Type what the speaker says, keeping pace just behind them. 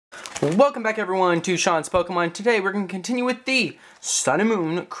Welcome back everyone to Sean's Pokemon. Today we're going to continue with the Sun and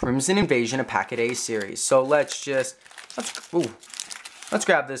Moon Crimson Invasion of Pack-A-Day series. So let's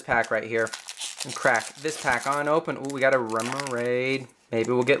grab this pack right here and crack this pack on open. Ooh, we got a Remoraid.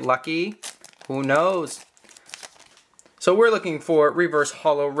 Maybe we'll get lucky. Who knows? So we're looking for reverse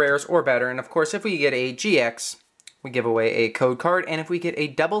holo rares or better. And of course, if we get a GX, we give away a code card. And if we get a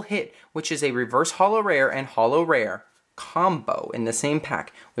double hit, which is a reverse holo rare and holo rare combo in the same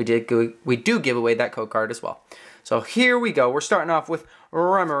pack, we do give away that code card as well. So here we go. We're starting off with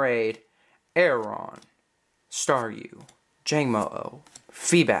Remoraid, Aron, Staryu, Jangmo-O,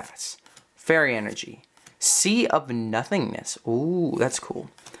 Feebas, Fairy Energy, Sea of Nothingness. Ooh, that's cool.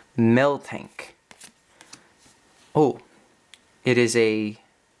 Miltank. Oh, it is a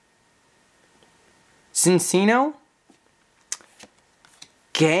Cinccino.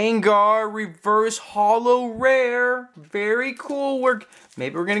 Gengar reverse holo rare. Very cool.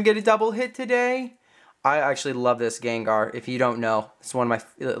 Maybe we're gonna get a double hit today. I actually love this Gengar. If you don't know, it's one of my.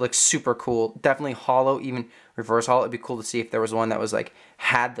 It looks super cool. Definitely holo, even reverse holo. It'd be cool to see if there was one that was like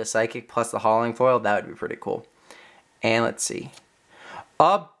had the psychic plus the holoing foil. That would be pretty cool. And let's see.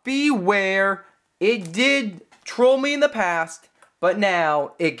 Beware. It did troll me in the past, but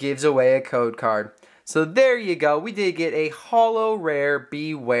now it gives away a code card. So there you go. We did get a holo rare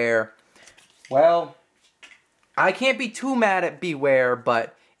Beware. Well, I can't be too mad at Beware,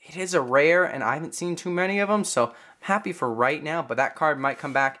 but it is a rare and I haven't seen too many of them, so I'm happy for right now, but that card might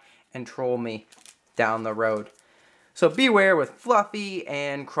come back and troll me down the road. So Beware with Fluffy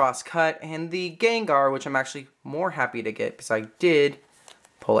and Crosscut and the Gengar, which I'm actually more happy to get because I did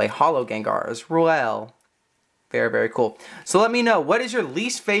pull a holo Gengar as well. Very, very cool. So let me know, what is your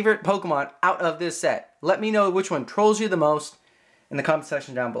least favorite Pokemon out of this set? Let me know which one trolls you the most in the comment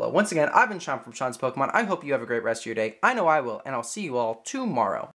section down below. Once again, I've been Sean from Sean's Pokemon. I hope you have a great rest of your day. I know I will, and I'll see you all tomorrow.